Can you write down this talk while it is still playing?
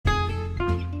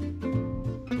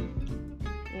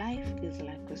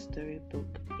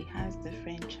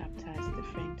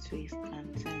different twists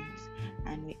and turns,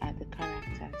 and we are the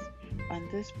characters. On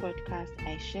this podcast,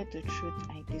 I share the truth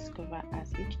I discover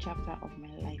as each chapter of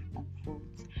my life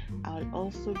unfolds. I'll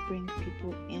also bring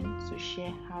people in to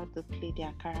share how they play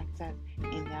their characters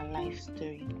in their life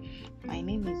story. My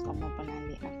name is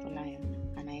Omobolanle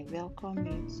Afolayan, and I welcome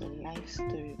you to Life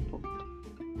Story Book.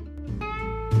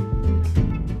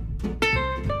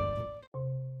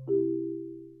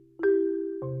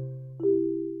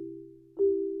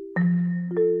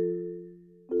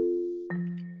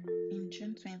 In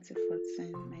June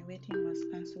 2014, my wedding was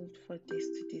cancelled 4 days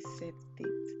to the set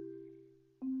date.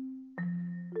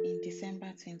 In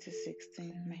December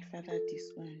 2016, my father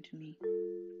disowned me.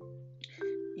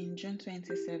 In June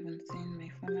 2017, my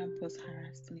former boss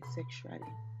harassed me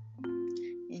sexually.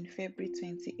 In February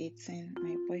 2018,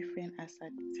 my boyfriend as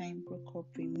at the time broke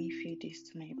up with me few days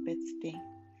to my birthday.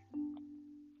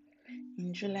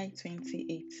 In July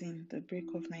 2018, the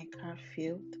brake of my car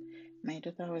failed. My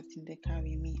daughter was in the car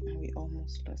with me and we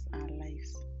almost lost our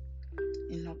lives.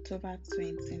 In October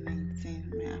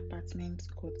 2019, my apartment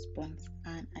got burnt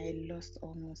and I lost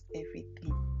almost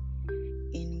everything.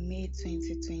 In May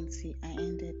 2020, I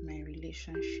ended my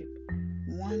relationship,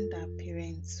 one that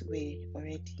parents were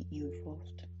already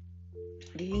involved.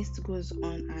 The list goes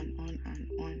on and on and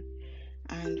on.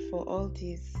 And for all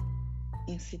these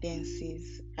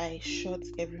incidences, I shut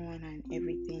everyone and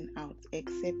everything out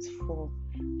except for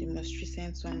the most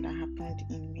recent one that happened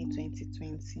in May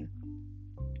 2020.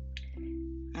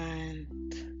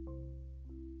 And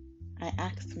I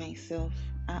asked myself,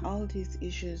 are all these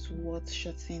issues worth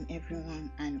shutting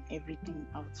everyone and everything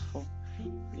out for?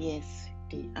 Yes,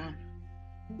 they are.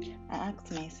 I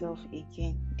asked myself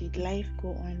again, did life go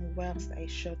on whilst I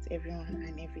shut everyone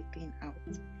and everything out?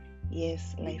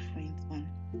 Yes, life went on.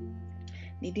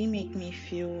 Did it make me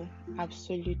feel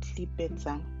absolutely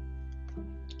better?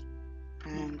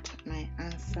 And my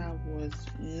answer was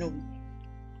no.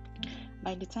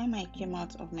 By the time I came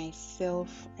out of my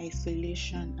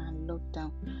self-isolation and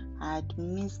lockdown, I had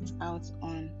missed out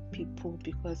on people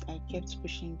because I kept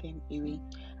pushing them away.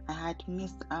 I had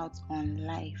missed out on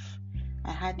life.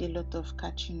 I had a lot of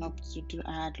catching up to do.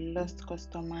 I had lost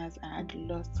customers. I had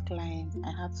lost clients.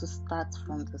 I had to start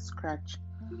from the scratch.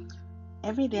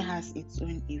 Every day has its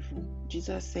own evil.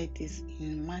 Jesus said this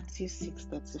in Matthew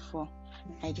 6:34.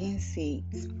 I didn't say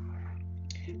it.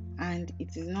 And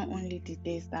it is not only the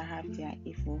days that have their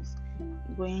evils.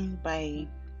 Going by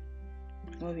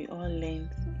what we all learned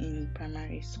in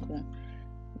primary school,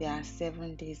 there are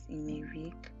 7 days in a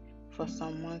week. For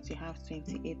some months, you have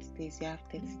 28 days, you have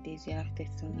 30 days, you have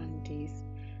 31 days.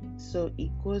 So it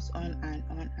goes on and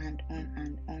on and on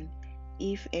and on.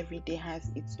 If every day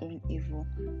has its own evil,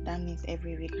 that means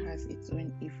every week has its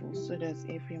own evil. So does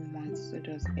every month, so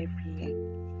does every year.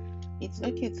 It's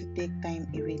okay to take time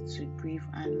away to grieve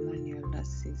and mourn your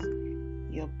losses,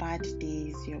 your bad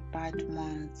days, your bad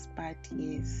months, bad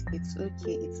years. It's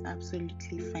okay, it's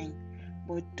absolutely fine.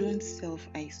 But don't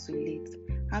self-isolate.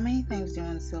 How many times do you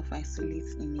want to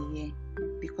self-isolate in a year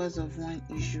because of one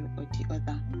issue or the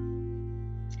other?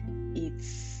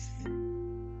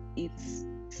 It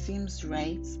seems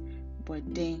right, but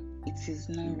then it is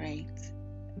not right.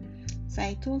 So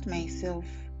I told myself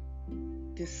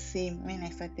the same when I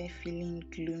started feeling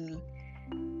gloomy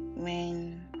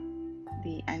when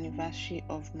the anniversary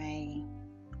of my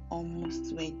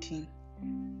almost wedding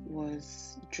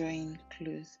was drawing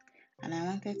close, and I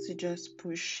wanted to just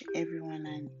push everyone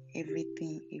and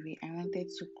everything away. I wanted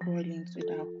to crawl into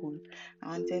that hole. I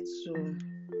wanted to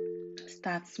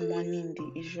start mourning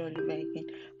the issue all over again.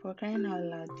 For crying out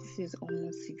loud, this is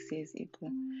almost 6 years ago.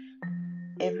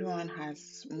 Everyone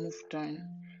has moved on.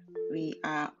 We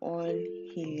are all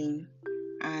healing,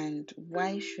 and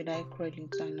why should I crawl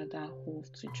into another hole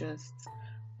to just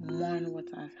mourn what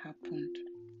has happened?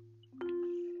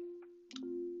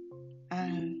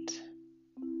 And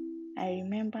I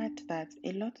remembered that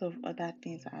a lot of other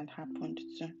things had happened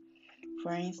too.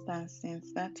 For instance,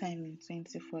 since that time in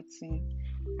 2014,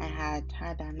 I had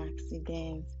an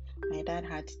accident. My dad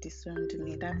had disowned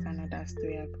me. That's another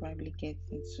story I'll probably get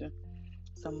into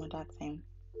some other time.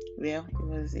 Well, it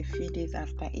was a few days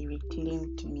after he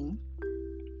reclaimed me.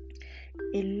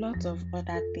 A lot of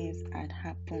other things had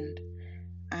happened.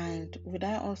 And would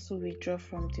I also withdraw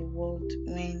from the world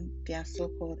when their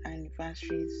so-called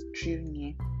anniversaries drew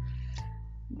near?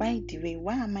 By the way,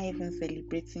 why am I even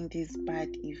celebrating these bad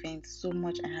events so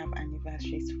much? I have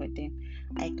anniversaries for them.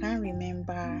 I can't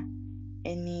remember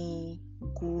any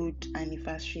good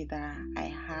anniversary that I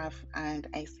have and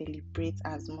I celebrate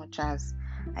as much as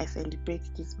I celebrate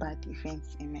these bad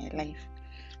events in my life.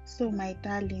 So, my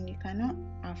darling, you cannot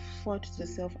afford to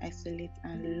self isolate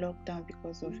and lock down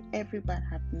because of every bad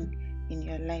happening in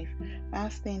your life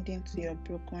while tending to your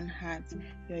broken heart,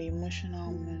 your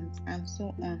emotional wounds, and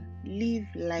so on. Live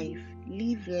life,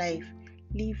 live life,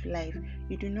 live life.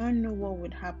 You do not know what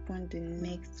would happen the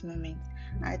next moment.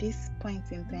 At this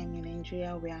point in time in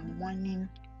Nigeria, we are mourning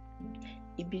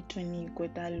Ibitoni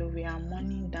Godalo, we are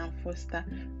mourning Dan Foster,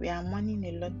 we are mourning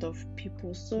a lot of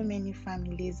people. So many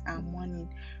families are mourning.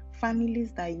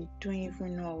 Families that you don't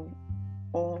even know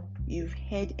or you've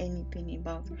heard anything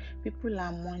about. People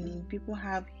are mourning, people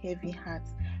have heavy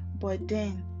hearts. But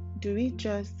then, do we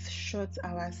just shut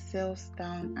ourselves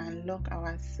down and lock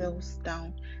ourselves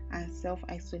down and self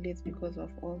isolate because of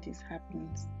all these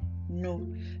happenings? No,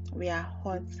 we are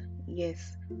hurt,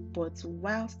 yes, but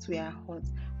whilst we are hurt,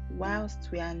 whilst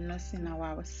we are nursing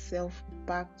ourselves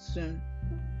back to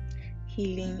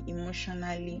healing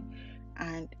emotionally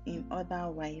and in other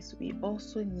ways, we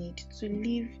also need to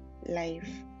live life.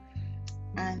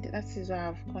 And that is what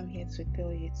I've come here to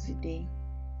tell you today.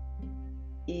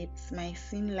 It might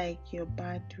seem like your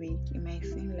bad week, it might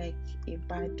seem like a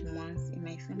bad month, it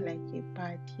might seem like a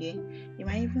bad year, it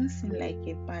might even seem like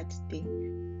a bad day.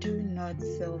 Do not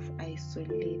self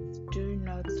isolate, do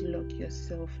not lock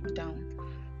yourself down.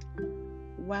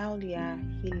 While you are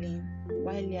healing,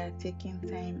 while you are taking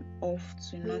time off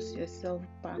to nurse yourself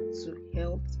back to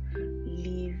health,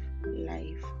 live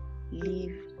life,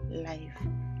 live life,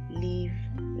 live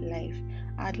life.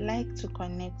 I'd like to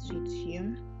connect with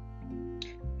you.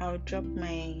 I'll drop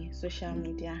my social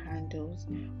media handles.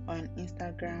 On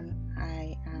Instagram,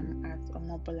 I am at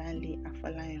Omobolanle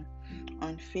Afolayan.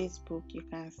 On Facebook, you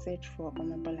can search for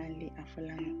Omobolanle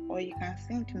Afolayan, or you can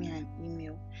send me an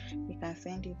email. You can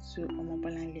send it to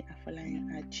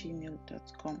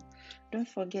omobolanleafolayan@gmail.com. Don't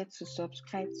forget to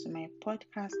subscribe to my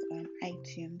podcast on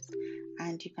iTunes,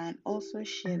 and you can also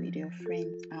share with your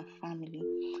friends and family.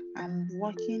 I'm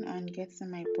working on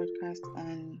getting my podcast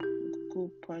on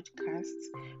Google Podcasts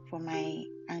for my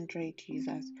Android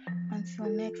users. Until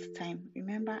next time,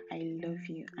 remember I love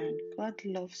you and God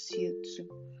loves you too.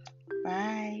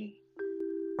 Bye.